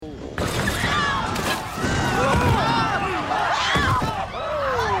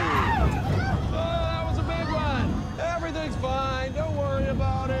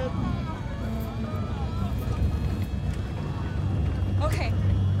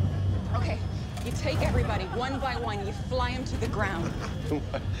take everybody one by one. You fly them to the ground.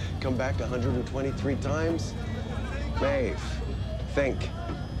 Come back 123 times? Maeve, think.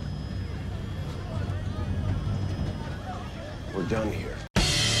 We're done here.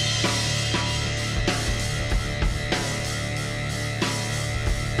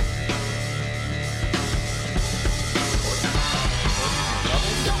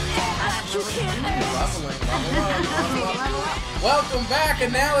 Welcome back,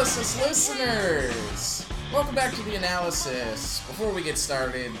 Analysis listeners! Welcome back to the Analysis. Before we get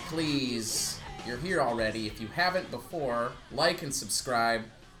started, please, you're here already. If you haven't before, like and subscribe.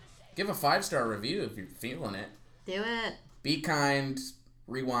 Give a 5-star review if you're feeling it. Do it. Be kind,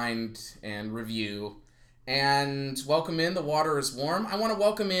 rewind, and review. And welcome in. The water is warm. I want to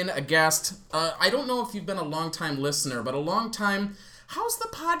welcome in a guest. I don't know if you've been a long-time listener, but a long time... How's the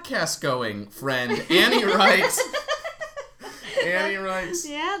podcast going, friend? Annie Wright. Annie writes.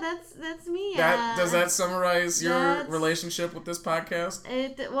 Yeah, that's me. Does that summarize your relationship with this podcast?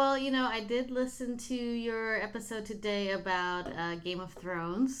 Well, I did listen to your episode today about Game of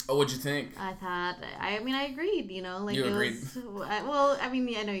Thrones. Oh, what'd you think? I thought, I agreed, like you agreed?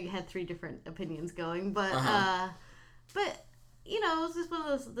 I know you had 3 different opinions going, but, but, it was just one of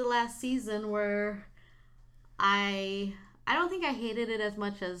those, the last season where I don't think I hated it as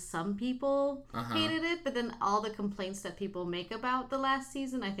much as some people hated it, but then all the complaints that people make about the last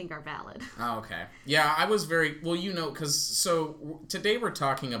season, I think, are valid. Oh, okay. Yeah, I was very... Well, so today we're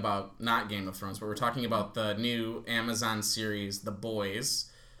talking about, not Game of Thrones, but we're talking about the new Amazon series, The Boys,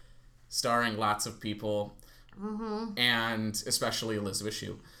 starring lots of people, and especially Elizabeth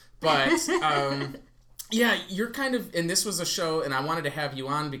Shue. But... yeah, you're kind of, and this was a show, and I wanted to have you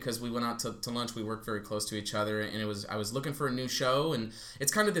on because we went out to lunch. We worked very close to each other, and I was looking for a new show, and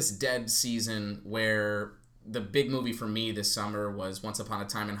it's kind of this dead season where the big movie for me this summer was Once Upon a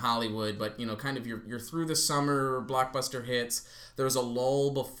Time in Hollywood, but kind of you're through the summer blockbuster hits. There was a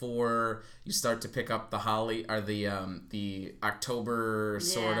lull before you start to pick up the October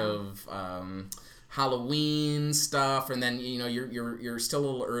sort of. Halloween stuff, and then you're still a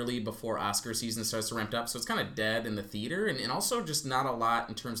little early before Oscar season starts to ramp up, so it's kind of dead in the theater, and also just not a lot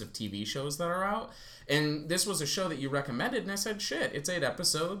in terms of TV shows that are out. And this was a show that you recommended, and I said, shit, it's 8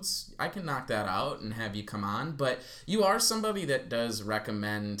 episodes, I can knock that out and have you come on. But you are somebody that does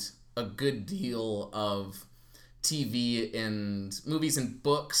recommend a good deal of TV and movies and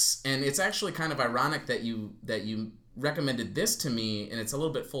books, and it's actually kind of ironic that you recommended this to me, and it's a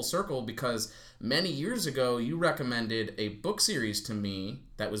little bit full circle because many years ago you recommended a book series to me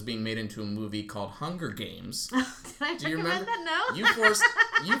that was being made into a movie called Hunger Games. Do you remember that? No.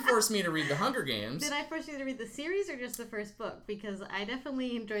 You forced me to read the Hunger Games. Did I force you to read the series or just the first book? Because I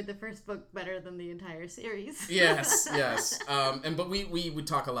definitely enjoyed the first book better than the entire series. Yes. But we would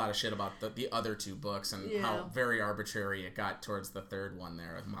talk a lot of shit about the other 2 books and how very arbitrary it got towards the third one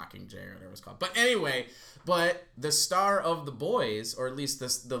there, of Mockingjay or whatever it was called. But anyway, the star of The Boys, or at least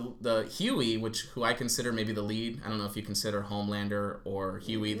the Huey, who I consider maybe the lead. I don't know if you consider Homelander or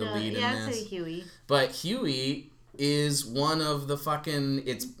Huey the lead in this. Yeah, I'd say Huey. But Huey is one of the fucking...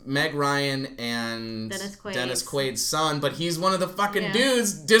 It's Meg Ryan and Dennis Quaid's son, but he's one of the fucking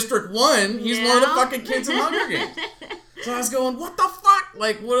dudes, District 1. He's one of the fucking kids in Hunger Games. So I was going, what the fuck?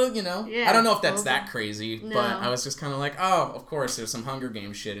 Like, what, Yeah, I don't know if that's that crazy, but I was just kind of like, oh, of course, there's some Hunger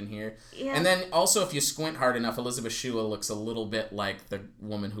Games shit in here. Yeah. And then also, if you squint hard enough, Elizabeth Shue looks a little bit like the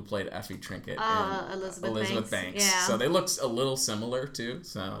woman who played Effie Trinket in Elizabeth Banks. Yeah. So they look a little similar, too.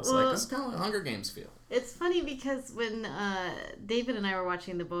 So it's like, this is kind of a Hunger Games feel. It's funny because when David and I were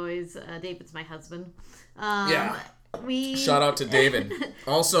watching The Boys, David's my husband. Shout out to David.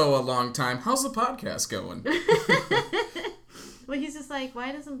 Also a long time. How's the podcast going? Well, he's just like,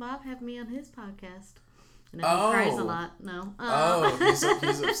 why doesn't Bob have me on his podcast? He cries a lot. No. He's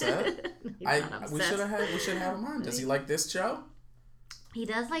upset? He's not upset. We should have him on. Does he like this show? He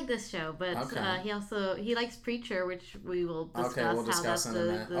does like this show, but he likes Preacher, which we will discuss. Okay, we'll discuss in a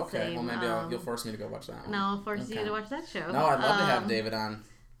minute. Same, well maybe you'll force me to go watch that one. No, I'll force you to watch that show. No, I'd love to have David on.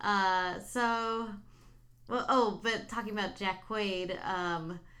 But talking about Jack Quaid,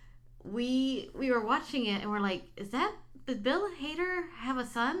 we were watching it and we're like, did Bill Hader have a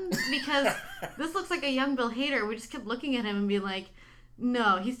son? Because this looks like a young Bill Hader. We just kept looking at him and being like,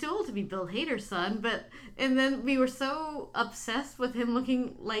 no, he's too old to be Bill Hader's son. And then we were so obsessed with him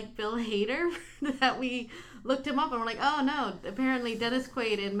looking like Bill Hader that we looked him up and we're like, oh no, apparently Dennis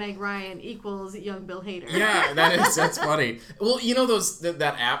Quaid and Meg Ryan equals young Bill Hader. Yeah, that's funny. Well, you know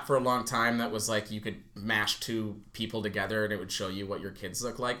that app for a long time that was like you could mash 2 people together and it would show you what your kids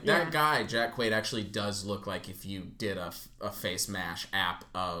look like? Yeah. That guy, Jack Quaid, actually does look like if you did a face mash app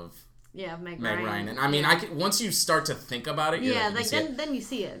of Meg Meg Ryan. Ryan. And I mean, once you start to think about it, Yeah, you like see it. then you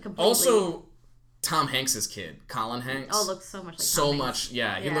see it completely. Also, Tom Hanks's kid, Colin Hanks. Oh, looks so much like so Tom much. Hanks.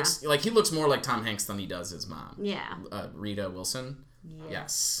 Yeah, he looks more like Tom Hanks than he does his mom. Yeah. Rita Wilson.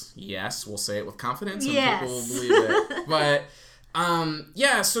 Yes. Yes, we'll say it with confidence, and Yes. people will believe it. But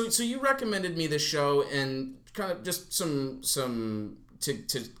yeah, so you recommended me this show, and kind of just some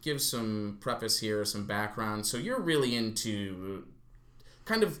to give some preface here, some background. So you're really into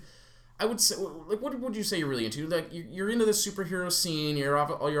kind of, I would say, like, what would you say you're really into? Like, you're into the superhero scene.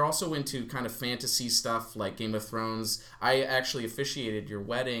 You're also into kind of fantasy stuff like Game of Thrones. I actually officiated your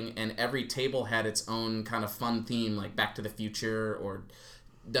wedding, and every table had its own kind of fun theme, like Back to the Future or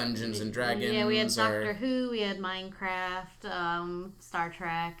Dungeons and Dragons. Yeah, we had Doctor Who, we had Minecraft, Star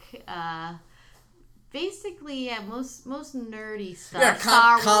Trek. Basically, yeah, most nerdy stuff. Yeah,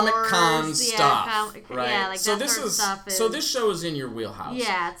 Star Comic-Con Wars, stuff, right? Yeah, like so that this sort of is stuff is... so this show is in your wheelhouse.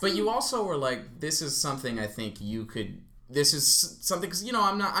 Yeah, but you also were like, this is something I think you could. This is something because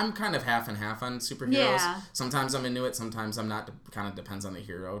I'm kind of half and half on superheroes. Yeah. Sometimes I'm into it, sometimes I'm not. Kind of depends on the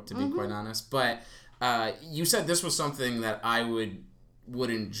hero, to be quite honest. But you said this was something that I would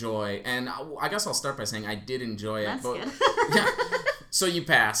enjoy, and I guess I'll start by saying I did enjoy it. That's but, good. yeah. So you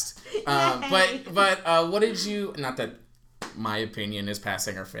passed. But what did you? Not that my opinion is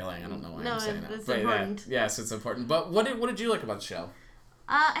passing or failing. I don't know why I'm saying that. It's But important. yes, it's important. But what did you like about the show?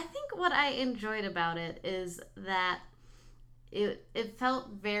 I think what I enjoyed about it is that it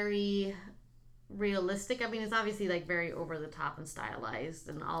felt very realistic. I mean, it's obviously like very over the top and stylized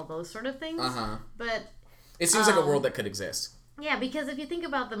and all those sort of things. But It seems like a world that could exist. yeah, because if you think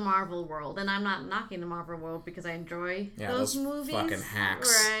about the Marvel world, and I'm not knocking the Marvel world because I enjoy those movies. Fucking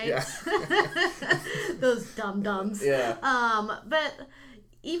hacks. Right. Yeah. Those dum-dums. Yeah. But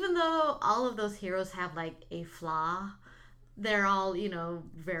even though all of those heroes have like a flaw, they're all,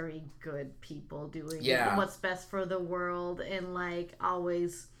 very good people doing what's best for the world and like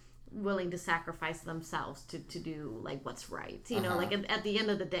always willing to sacrifice themselves to do like what's right, like at the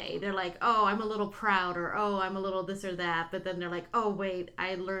end of the day they're like, oh, I'm a little proud, or oh, I'm a little this or that, but then they're like, oh wait,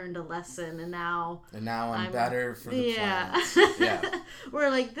 I learned a lesson and now I'm better for the planet. Yeah.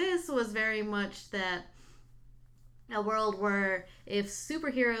 Where like this was very much that a world where if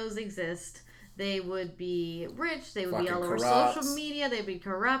superheroes exist, they would be rich, they would be all over social media, they'd be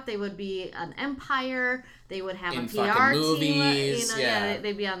corrupt, they would be an empire, they would have a PR movies, team,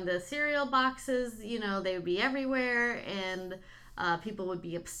 they'd be on the cereal boxes, they would be everywhere, and people would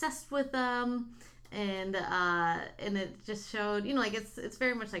be obsessed with them, and it just showed, like it's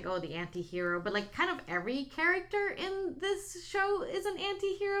very much like, oh, the anti-hero, but like kind of every character in this show is an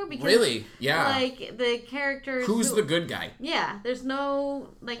anti-hero, because really, yeah, like the characters, who's the good guy? Yeah, there's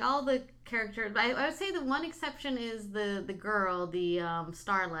no, like, all the characters, I would say the one exception is the girl, the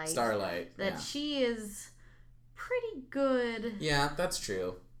Starlight, that she is pretty good. Yeah, that's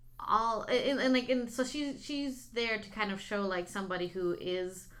true. So she's there to kind of show like somebody who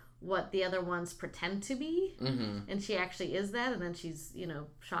is what the other ones pretend to be, and she actually is that, and then she's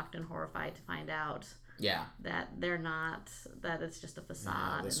shocked and horrified to find out that they're not, that it's just a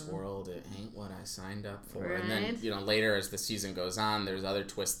facade. This world, it ain't what I signed up for. Right. And then later as the season goes on, there's other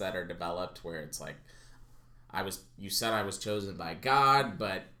twists that are developed where it's like, you said I was chosen by God,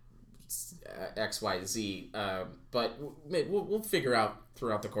 but XYZ, but we'll figure out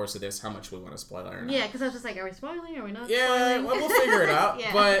throughout the course of this how much we want to spoil or not. Yeah, because I was just like, are we spoiling? Are we not spoiling? Well, we'll figure it out.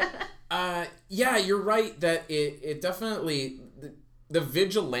 Yeah. But you're right that it definitely, the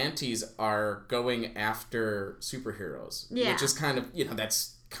vigilantes are going after superheroes, which is kind of,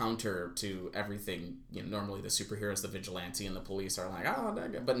 that's counter to everything. Normally the superheroes, the vigilante, and the police are like, oh,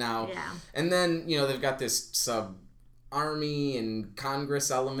 but now, and then they've got this sub army and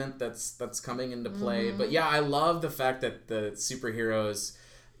Congress element that's coming into play. But I love the fact that the superheroes,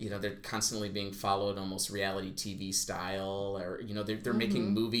 they're constantly being followed almost reality TV style, or they're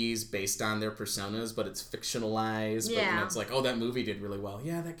making movies based on their personas, but it's fictionalized. But it's like, oh, that movie did really well.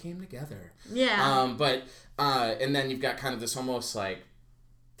 Yeah, that came together. But and then you've got kind of this almost like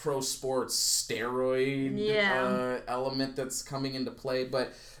pro sports steroid element that's coming into play.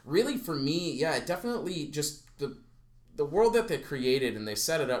 But really for me, it definitely just the world that they created, and they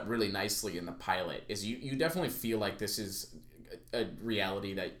set it up really nicely in the pilot, is you definitely feel like this is a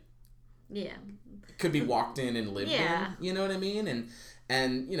reality that could be walked in and lived in. You know what I mean?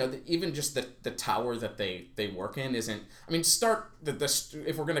 And even just the tower that they work in isn't. I mean,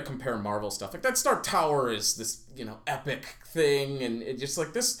 if we're gonna compare Marvel stuff, like that Stark Tower is this epic thing, and it just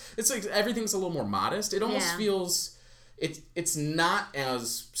like this. It's like everything's a little more modest. It almost feels. it's not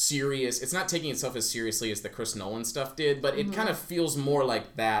as serious. It's not taking itself as seriously as the Chris Nolan stuff did, but it kind of feels more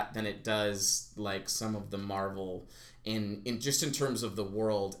like that than it does like some of the Marvel in just in terms of the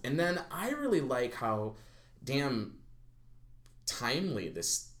world. And then I really like how damn timely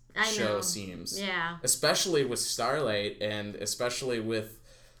this show seems. Yeah. Especially with Starlight and especially with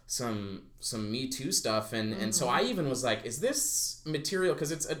some Me Too stuff, and so I even was like, is this material,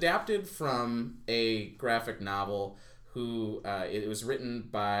 because it's adapted from a graphic novel it was written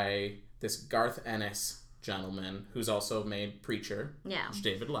by this Garth Ennis gentleman who's also made Preacher, which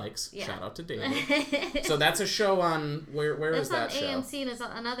David likes. Shout out to David. So that's a show on where is that show? It's on AMC, and it's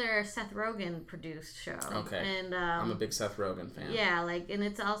another Seth Rogen produced show. Okay. And I'm a big Seth Rogen fan. Yeah, and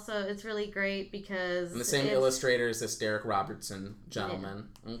it's really great because and the same illustrator as this Derek Robertson gentleman.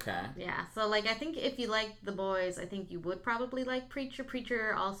 Yeah. Okay. Yeah. So I think if you like The Boys, I think you would probably like Preacher.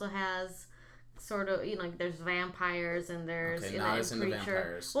 Preacher also has sort of, there's vampires and there's not as into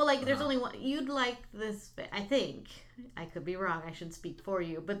vampires. Well, there's only one. You'd like this, I think. I could be wrong. I should speak for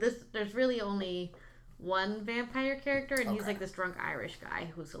you. But there's really only one vampire character, and he's like this drunk Irish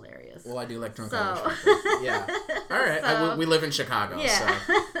guy who's hilarious. Well, I do like drunk Irish people. Yeah. All right. We live in Chicago. Yeah.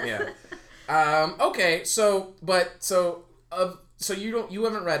 So yeah. Okay. So you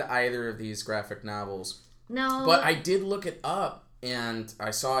haven't read either of these graphic novels. No. But I did look it up, and I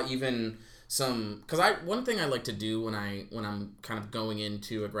saw even because one thing I like to do when I'm kind of going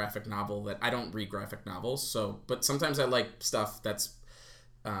into a graphic novel, that I don't read graphic novels, but sometimes I like stuff that's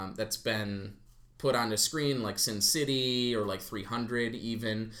been put on the screen, like Sin City or like 300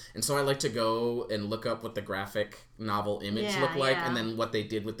 even, and so I like to go and look up what the graphic novel image looked like, and then what they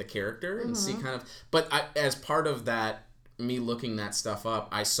did with the character, and see kind of. But as part of that, me looking that stuff up,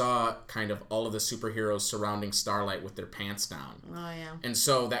 I saw kind of all of the superheroes surrounding Starlight with their pants down. Oh yeah. And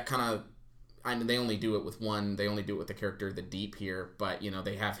so that kind of. I mean, they only do it with one. They only do it with the character, the Deep here. But,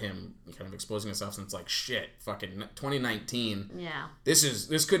 they have him kind of exposing himself. And it's like, shit, fucking 2019. Yeah.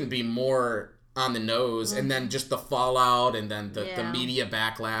 This couldn't be more on the nose. And then just the fallout and then the media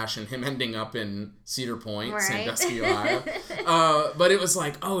backlash and him ending up in Cedar Point, Sandusky, Ohio. But it was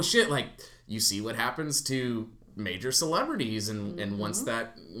like, oh, shit, you see what happens to major celebrities. And once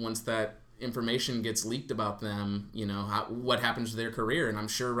that information gets leaked about them, what happens to their career. And I'm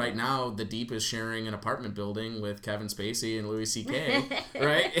sure right now the Deep is sharing an apartment building with Kevin Spacey and Louis C.K.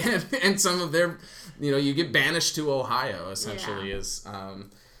 right? And some of their, you get banished to Ohio essentially is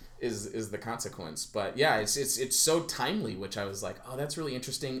the consequence. But yeah, it's so timely, which I was like, oh, that's really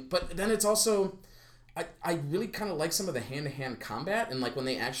interesting. But then it's also, I really kind of like some of the hand-to-hand combat, and when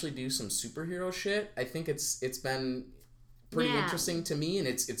they actually do some superhero shit, I think it's been pretty interesting to me, and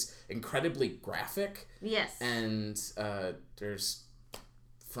it's incredibly graphic. Yes. And there's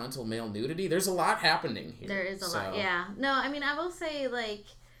frontal male nudity. There's a lot happening here. There is a lot, yeah. No, I mean, I will say,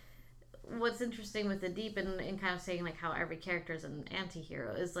 what's interesting with the Deep and kind of saying, how every character is an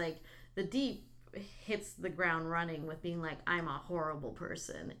anti-hero is, the Deep hits the ground running with being I'm a horrible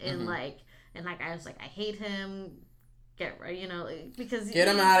person. And, I was I hate him. Because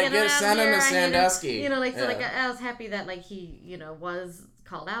send him to Sandusky. I was happy that he was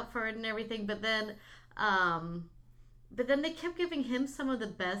called out for it and everything, but then they kept giving him some of the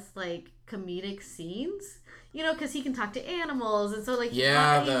best comedic scenes, because he can talk to animals, and so the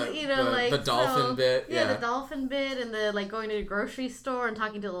dolphin bit, the dolphin bit, and the going to the grocery store and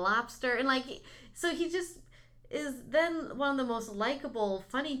talking to the lobster, and so he just is then one of the most likable,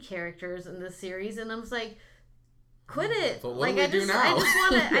 funny characters in the series, and I was like, quit it. But what do we do now?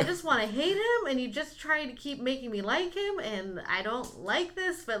 I just want to hate him, and you just try to keep making me like him, and I don't like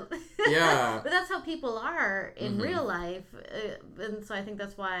this, but but that's how people are in real life, and so I think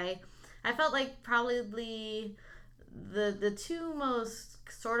that's why I felt probably the two most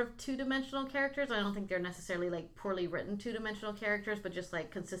sort of two-dimensional characters. I don't think they're necessarily poorly written two-dimensional characters, but just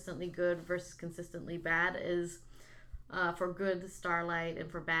consistently good versus consistently bad is. For good, Starlight,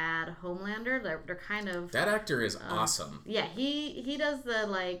 and for bad, Homelander. They're kind of... That actor is awesome. Yeah, he does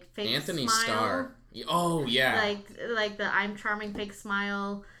the, fake Anthony smile. Starr. Oh, yeah. Like the I'm charming fake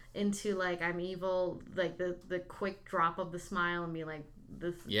smile into, I'm evil, the quick drop of the smile and be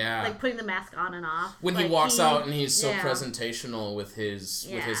this... Yeah. Putting the mask on and off. When he walks out and he's so presentational with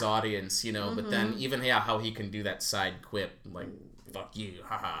his audience, but then even, how he can do that side quip, fuck you,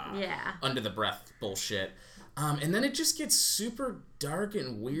 haha. Yeah. Under the breath bullshit. And then it just gets super dark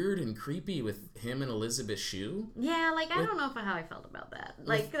and weird and creepy with him and Elizabeth Shue. Yeah, I don't know how I felt about that.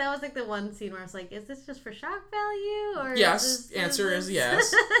 That was the one scene where I was like, is this just for shock value? Or yes, answer is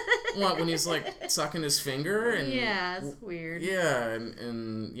yes. What, when he's sucking his finger? And yeah, it's weird. Yeah,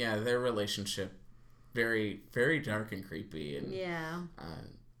 and their relationship very, very dark and creepy, and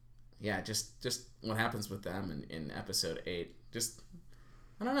just what happens with them in episode 8. Just,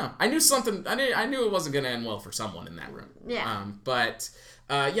 I don't know. I knew something. I knew it wasn't going to end well for someone in that room. Yeah.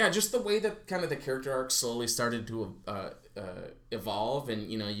 Just the way that kind of the character arc slowly started to evolve,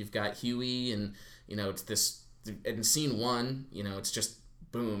 and you've got Huey, and it's this in scene 1. It's just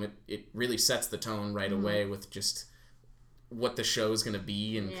boom. It really sets the tone right away with just what the show is going to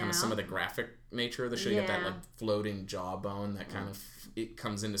be, and kind of some of the graphic nature of the show. You get that like floating jawbone that kind of it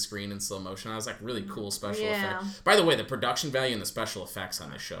comes into screen in slow motion. I was like, really cool special effect. By the way, the production value and the special effects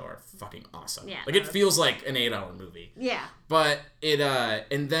on this show are fucking awesome. Yeah, like it feels like an 8-hour movie. Yeah. But it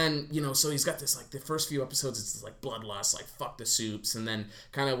and then so he's got this, like, the first few episodes it's like bloodlust, like fuck the soups, and then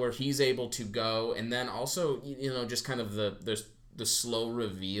kind of where he's able to go, and then also just kind of the slow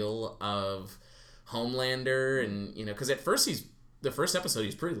reveal of Homelander, and because at first the first episode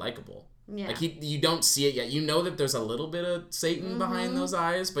he's pretty likable. Yeah. Like you don't see it yet. You know that there's a little bit of Satan behind those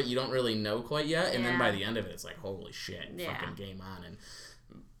eyes, but you don't really know quite yet. And then by the end of it, it's like, holy shit, fucking game on, and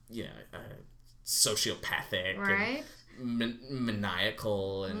sociopathic, right? And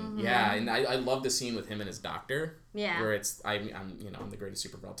maniacal, and and I love the scene with him and his doctor. Yeah. Where it's I'm the greatest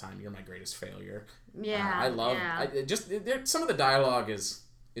super of all time. You're my greatest failure. Yeah. I love some of the dialogue is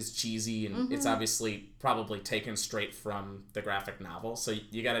cheesy, and it's obviously probably taken straight from the graphic novel, so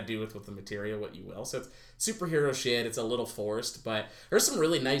you got to do with the material what you will. So it's superhero shit, it's a little forced, but there's some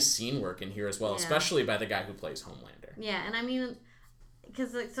really nice scene work in here as well, especially by the guy who plays Homelander. Yeah, and I mean,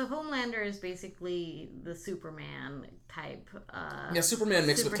 because so Homelander is basically the Superman type. Superman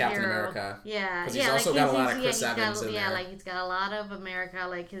mixed with Captain America. Yeah, because he's also got a lot of Chris Evans in there. Yeah, like he's got a lot of America.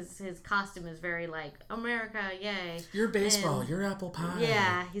 Like his costume is very like America, yay. You're baseball. You're apple pie.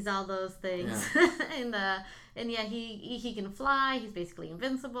 Yeah, he's all those things. Yeah. and he can fly. He's basically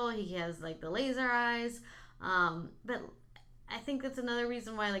invincible. He has like the laser eyes. But I think that's another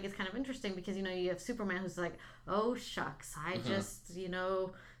reason why like it's kind of interesting, because you have Superman who's like, oh shucks, I just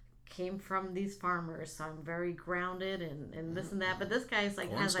came from these farmers, so I'm very grounded and this and that. But this guy's like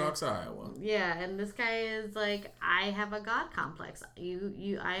Cornstalks, Iowa. Yeah, and this guy is like, I have a god complex.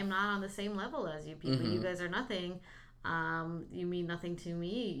 I am not on the same level as you people. You guys are nothing. You mean nothing to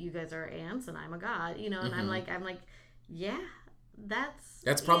me. You guys are ants, and I'm a god. And I'm like, yeah.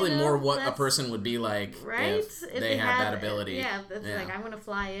 That's probably more what a person would be like, right? If they had that ability. Yeah, it's like, I'm going to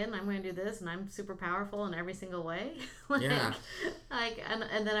fly in, I'm going to do this, and I'm super powerful in every single way. And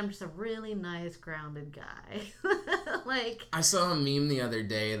then I'm just a really nice, grounded guy. I saw a meme the other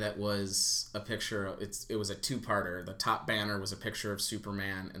day that was a picture. It was a 2-parter. The top banner was a picture of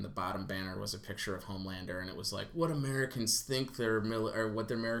Superman, and the bottom banner was a picture of Homelander, and it was like what Americans think what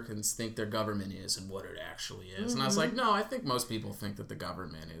the Americans think their government is, and what it actually is. And I was like, no, I think most people think that the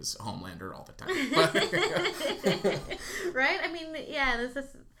government is Homelander all the time. Right? I mean, yeah, this is.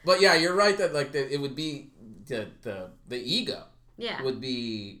 But yeah, you're right that like it would be the ego. Yeah. Would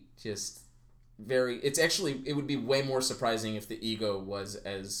be just very. It would be way more surprising if the ego was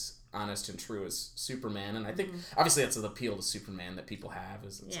as honest and true as Superman, and I think obviously that's the appeal to Superman that people have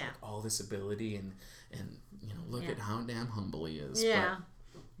is it's like all this ability and look at how damn humble he is. Yeah.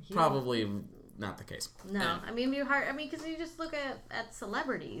 But probably not the case. No, I mean, because you just look at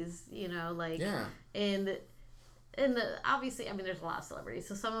celebrities, and obviously, I mean, there's a lot of celebrities,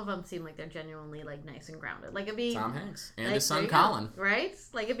 so some of them seem like they're genuinely like nice and grounded. Like it'd be Tom Hanks and his son Colin, right?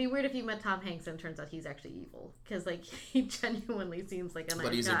 Like it'd be weird if you met Tom Hanks and it turns out he's actually evil, because like he genuinely seems like a nice guy.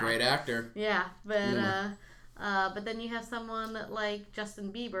 But he's a great actor. Yeah, but then you have someone like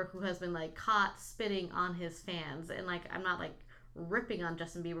Justin Bieber who has been like caught spitting on his fans, and like I'm not like ripping on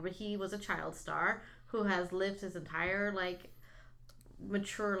Justin Bieber, but he was a child star who has lived his entire like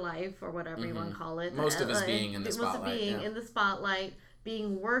mature life or whatever you want to call it. Most of us being in the spotlight. In the spotlight,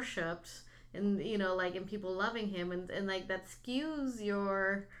 being worshipped, and and people loving him, and like that skews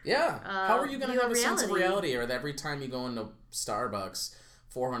your how are you going to have a sense of reality, or that every time you go into Starbucks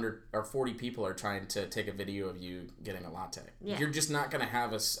 400 or 40 people are trying to take a video of you getting a latte. Yeah. You're just not going to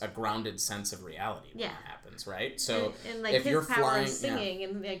have a grounded sense of reality when that happens, right? So and like if you're flying, singing,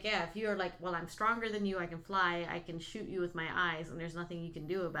 and like if you're like, well, I'm stronger than you, I can fly, I can shoot you with my eyes, and there's nothing you can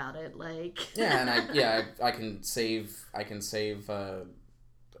do about it. Like and I can save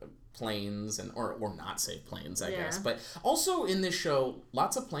planes or not save planes, I guess. But also in this show,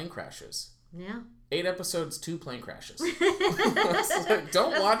 lots of plane crashes. Yeah. 8 episodes, 2 plane crashes. Like,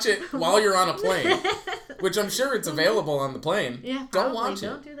 don't watch it while you're on a plane, which I'm sure it's available on the plane. Yeah, don't watch it.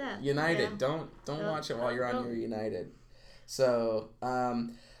 Don't do that. United, don't watch it while you're on your United. So,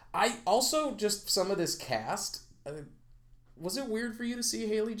 I also just some of this cast was it weird for you to see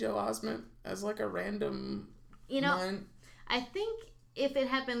Haley Joel Osment as like a random line? I think if it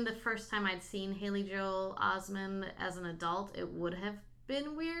had been the first time I'd seen Haley Joel Osment as an adult, it would have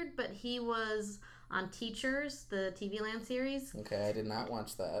been weird, but he was on Teachers, the TV Land series. Okay, I did not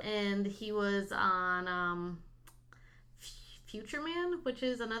watch that. And he was on Future Man, which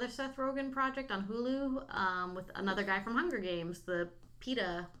is another Seth Rogen project on Hulu, with another guy from Hunger Games, the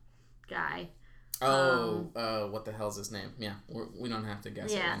PETA guy. What the hell's his name? Yeah, we don't have to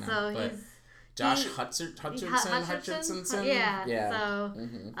guess it right now. So but he's... Josh Hutcherson? Yeah. So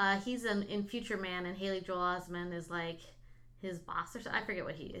he's in Future Man, and Haley Joel Osment is like his boss or something. I forget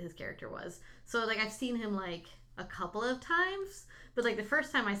what his character was. So like I've seen him like a couple of times, but like the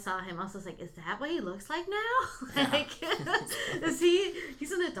first time I saw him, I was just like, is that what he looks like now? Like, is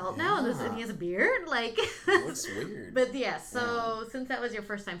he's an adult now and he has a beard? Like, it looks weird. But yeah, so since that was your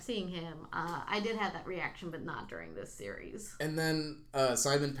first time seeing him, I did have that reaction, but not during this series. And then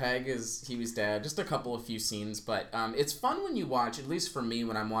Simon Pegg is Huey's dad. Just a few scenes, but it's fun when you watch, at least for me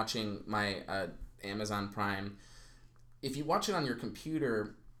when I'm watching my Amazon Prime, if you watch it on your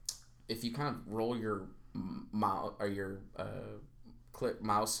computer, if you kind of roll your mouse or your click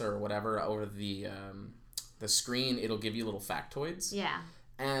mouse or whatever over the screen, it'll give you little factoids. Yeah.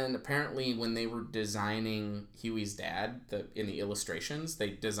 And apparently when they were designing Huey's dad, in the illustrations, they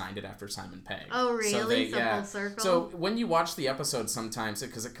designed it after Simon Pegg. Oh, really? So full circle? So when you watch the episode sometimes,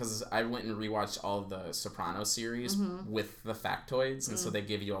 because I went and rewatched all of the Soprano series with the factoids, and so they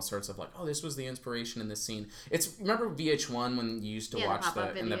give you all sorts of like, oh, this was the inspiration in this scene. Remember VH1 when you used to watch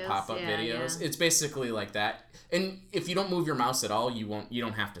the pop-up videos? Yeah. It's basically like that. And if you don't move your mouse at all, you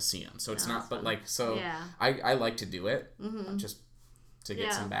don't have to see them. So it's not, but fun. Like, so yeah. I like to do it, just to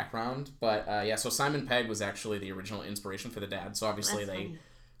get some background. But so Simon Pegg was actually the original inspiration for the dad. So obviously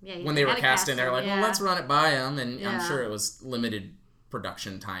when they were casting, they're like, well, let's run it by him. And I'm sure it was limited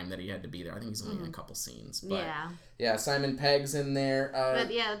production time that he had to be there. I think he's only in a couple scenes. But yeah, Simon Pegg's in there.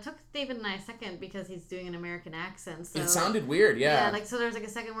 But yeah, it took David and I a second because he's doing an American accent. So, it sounded weird, yeah. Yeah, like, so there's like a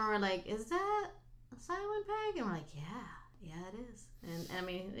second where we're like, is that Simon Pegg? And we're like, yeah, it is. And I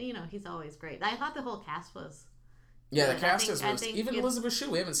mean, he's always great. I thought the whole cast was... Yeah, the cast was... Even Elizabeth Shue,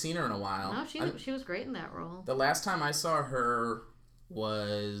 we haven't seen her in a while. No, she was great in that role. The last time I saw her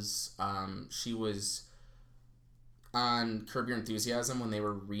was... she was on Curb Your Enthusiasm when they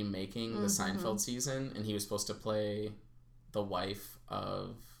were remaking the Seinfeld season, and he was supposed to play the wife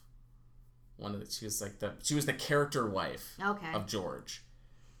of one of the... She was the character wife of George.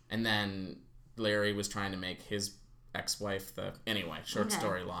 And then Larry was trying to make his ex-wife short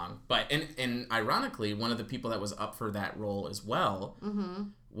story long, but and ironically one of the people that was up for that role as well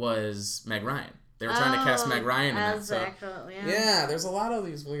was Meg Ryan. They were trying to cast Meg Ryan in that. So yeah, there's a lot of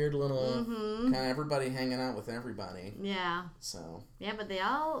these weird little kind of everybody hanging out with everybody. Yeah. So yeah, but they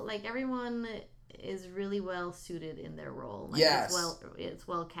all everyone is really well suited in their role. Like, yes, it's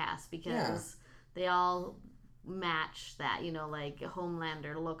well cast because they all match that, like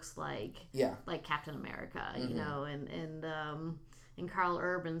Homelander looks like Captain America, and Carl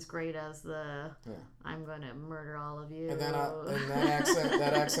Urban's great as the I'm gonna murder all of you. And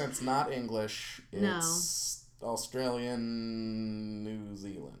that accent's not English. It's Australian, New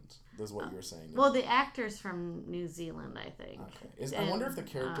Zealand. This is what you were saying. Well, the actor's from New Zealand, I think. Okay. I wonder if the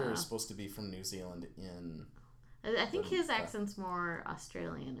character is supposed to be from New Zealand in... I think his accent's more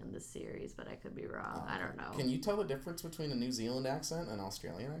Australian in this series, but I could be wrong. I don't know. Can you tell the difference between a New Zealand accent and an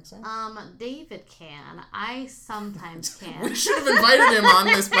Australian accent? David can. I sometimes can. We should have invited him on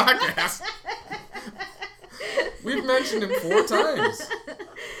this podcast. We've mentioned him 4 times.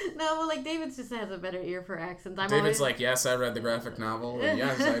 No, well, like, David just has a better ear for accents. David's like, yes, I read the graphic novel, and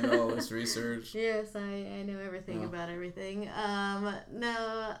yes, I know all this research. Yes, I know everything about everything.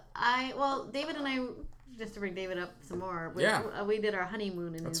 David and I... Just to bring David up some more. We did our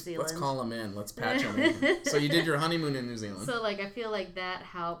honeymoon in New Zealand. Let's call him in. Let's patch him in. So you did your honeymoon in New Zealand. So, I feel like that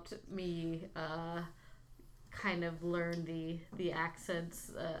helped me kind of learn the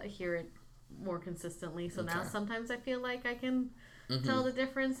accents, hear it more consistently. So now sometimes I feel like I can tell the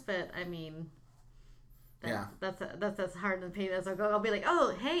difference, but I mean... That's as hard to paint as I'll go. I'll be like,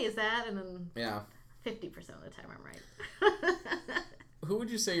 oh, hey, is that? And then 50% of the time I'm right. Who would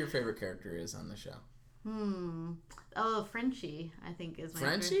you say your favorite character is on the show? Oh, Frenchie, I think is my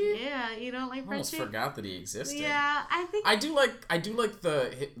Frenchie? favorite. Yeah, you don't like Frenchie? I almost forgot that he existed. Yeah, I think I do like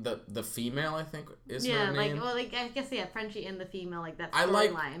the female, I think is her name. I guess Frenchie and the female, like that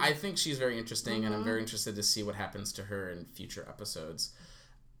storyline. I think she's very interesting, and I'm very interested to see what happens to her in future episodes.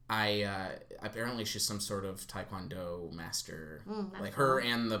 apparently she's some sort of taekwondo master, like cool. her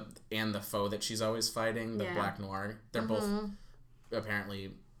and the foe that she's always fighting, the Black Noir. They're both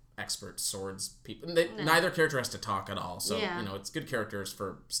apparently expert swords people. Neither character has to talk at all, so it's good characters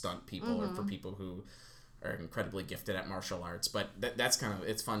for stunt people or for people who are incredibly gifted at martial arts. But that's kind of,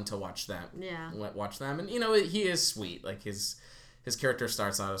 it's fun to watch them. Watch them, and he is sweet. Like his character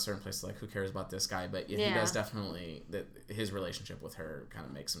starts out a certain place, like who cares about this guy? But he does definitely, that his relationship with her kind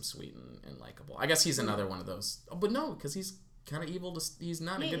of makes him sweet and likable. I guess he's another one of those. Oh, but no, because he's kind of evil. He's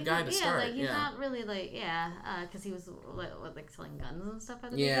not a good guy to start. Like, he's not really like because he was like selling guns and stuff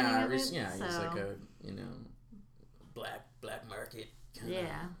at the beginning of it. He's like a black market kind of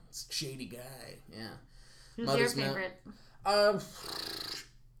shady guy. Yeah. Who's your favorite?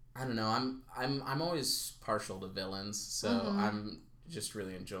 I don't know. I'm always partial to villains, so I'm just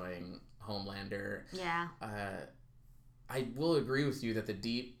really enjoying Homelander. Yeah. I will agree with you that the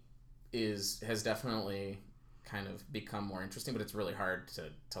Deep has definitely kind of become more interesting, but it's really hard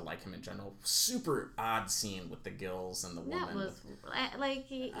to like him in general. Super odd scene with the gills and the woman. That was like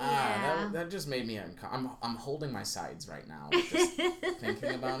that just made me I'm holding my sides right now just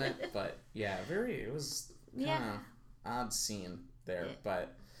thinking about it. But it was kind of odd scene there.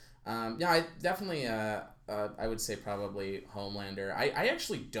 But I definitely I would say probably Homelander. I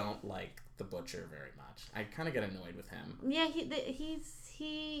actually don't like the Butcher very much. I kind of get annoyed with him. Yeah, he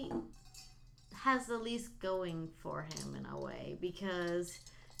has the least going for him in a way, because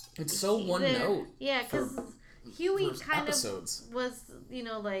it's so one note. Yeah, because Huey kind episodes. of was,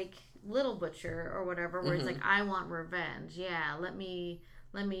 like Little Butcher or whatever, where he's like, I want revenge. Yeah, let me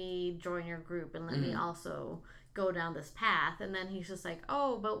join your group and let me also go down this path. And then he's just like,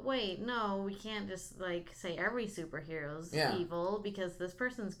 oh, but wait, no, we can't just like say every superhero's evil because this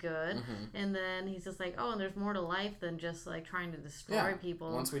person's good. And then he's just like, oh, and there's more to life than just like trying to destroy people.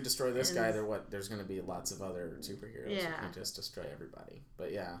 Once we destroy this guy, there's going to be lots of other superheroes. You can't just destroy everybody.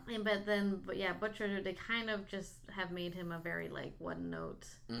 But Butcher, they kind of just have made him a very like one note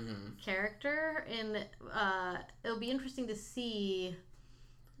character, and it'll be interesting to see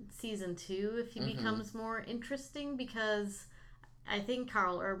season 2 if he becomes more interesting, because I think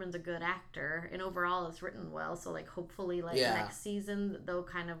Carl Urban's a good actor and overall it's written well, so like hopefully next season they'll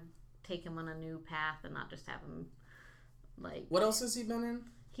kind of take him on a new path and not just have him like... What else has he been in?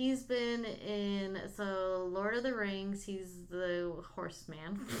 He's been in Lord of the Rings. He's the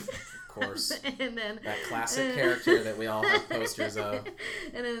horseman. Of course. And then that classic character that we all have posters of.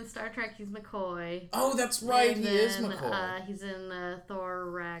 And then in Star Trek, he's McCoy. Oh, that's right. He is McCoy. He's in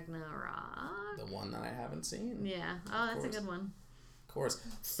Thor Ragnarok. The one that I haven't seen. Yeah. Oh, that's a good one. Of course.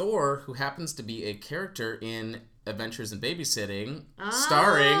 Thor, who happens to be a character in Adventures in Babysitting,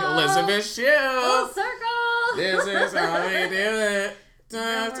 starring Elizabeth Shue. Full circle. This is how we do it.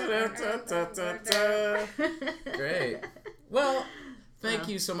 Great. Well, thank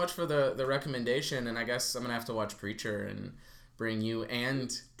you so much for the recommendation, and I guess I'm gonna have to watch Preacher and bring you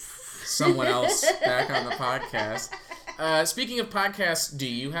and someone else back on the podcast. Speaking of podcasts, do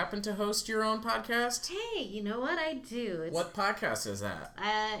you happen to host your own podcast? Hey, you know what? I do. What podcast is that?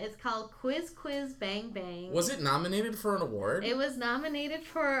 It's called Quiz Bang Bang. Was it nominated for an award? It was nominated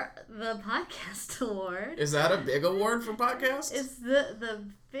for the Podcast Award. Is that a big award for podcasts? It's the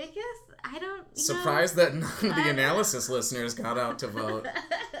biggest? I don't Surprised that none of the analysis listeners got out to vote.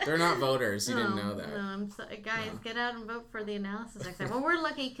 They're not voters. You didn't know that. No, I'm sorry. Guys, get out and vote for the analysis next time. Well, we're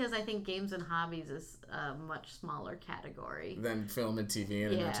lucky because I think games and hobbies is a much smaller category than film and TV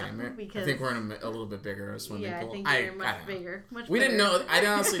and entertainment. Because, I think we're in a little bit bigger swimming pool. I think you're much bigger. We didn't know. I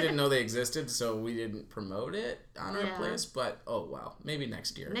honestly didn't know they existed, so we didn't promote it on our place. But maybe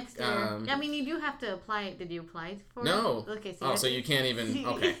next year. Next year. I mean, you do have to apply. Did you apply for it? No. Okay. So you can't even.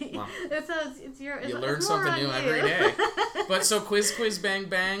 Okay. Well. You learn something new every day. But so Quiz Bang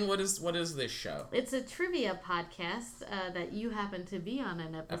Bang, what is this show? It's a trivia podcast that you happen to be on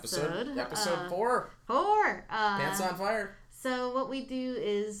an episode. Episode 4. 4. Pants on Fire. So what we do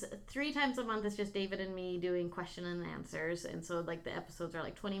is 3 times a month. It's just David and me doing question and answers, and so like the episodes are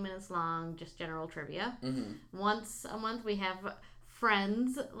like 20 minutes long, just general trivia. Once a month we have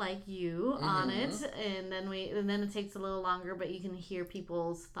friends like you on it, and then it takes a little longer, but you can hear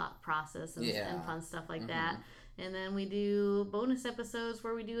people's thought process and fun stuff like that. And then we do bonus episodes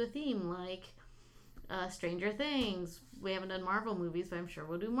where we do a theme, like Stranger Things. We haven't done Marvel movies, but I'm sure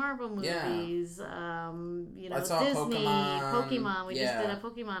we'll do Marvel movies. Disney, Pokemon. We just did a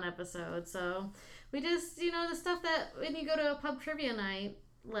Pokemon episode. So we just, the stuff that when you go to a pub trivia night,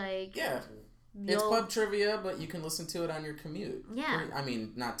 like... It's pub trivia, but you can listen to it on your commute. Yeah. I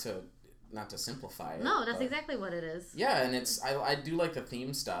mean, not to not to simplify it. No, that's exactly what it is. Yeah, and it's I do like the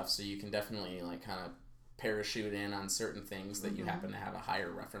theme stuff, so you can definitely like kind of parachute in on certain things that you happen to have a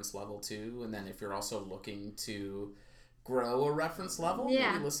higher reference level to, and then if you're also looking to grow a reference level,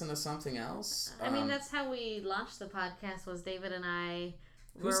 maybe listen to something else. I mean, that's how we launched the podcast. Was David and I.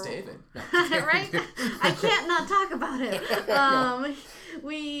 Who's David? No. Right? I can't not talk about it.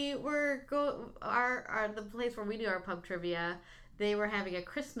 We were the place where we do our pub trivia. They were having a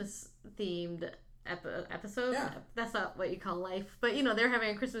Christmas themed episode. Yeah. That's not what you call life, but they're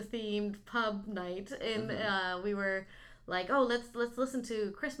having a Christmas themed pub night, and we were like, oh, let's listen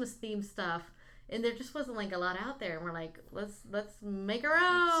to Christmas themed stuff. And there just wasn't like a lot out there, and we're like, let's make our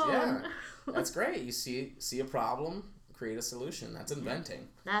own. Yeah, that's great. You see a problem, create a solution. That's inventing.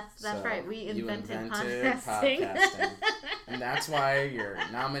 That's So right. We invented podcasting. And that's why you're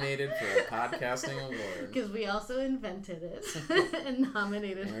nominated for a podcasting award. Because we also invented it and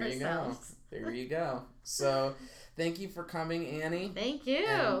nominated ourselves. There you go. So thank you for coming, Annie. Thank you.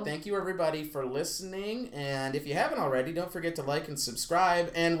 And thank you, everybody, for listening. And if you haven't already, don't forget to like and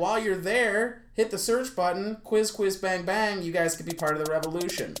subscribe. And while you're there, hit the search button. Quiz, bang, bang. You guys could be part of the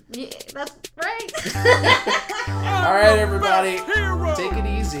revolution. Yeah, that's right. All right, everybody. Take it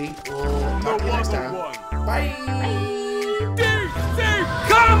easy. We'll talk to you next time. Bye. DC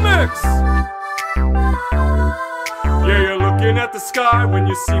Comics! Yeah, you're looking at the sky when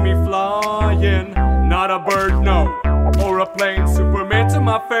you see me flying. Not a bird, no, or a plane. Superman to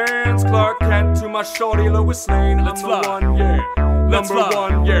my fans, Clark Kent to my shorty Lois Lane. I'm the one, yeah, number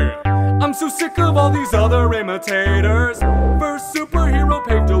one, yeah. I'm so sick of all these other imitators. First superhero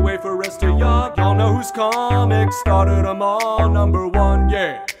paved the way for rest of y'all. Y'all know whose comics started them all. Number one,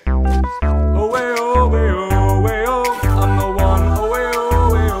 yeah. Oh, hey, oh, hey, oh, hey, oh. I'm the one, oh, hey,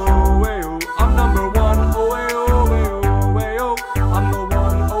 oh, hey, oh, hey, oh. I'm number one, oh, hey, oh, hey, oh, hey, oh. I'm the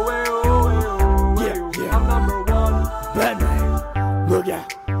one, oh, hey, oh, hey, oh, hey, oh. Yeah. I'm number one. Batman, look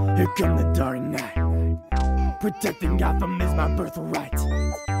out, here come the Dark Knight. Protecting Gotham is my birthright.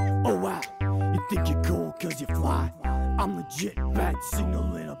 Oh wow, you think you're cool cause you fly. I'm legit, bat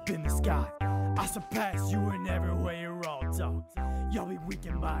signaling up in the sky. I surpass you in every way, you're all dog. Y'all be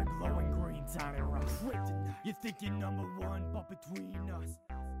weakened by glowing green tiny rocks. You think you're number one, but between us,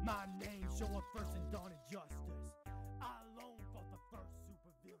 my name show up first and dawn is just.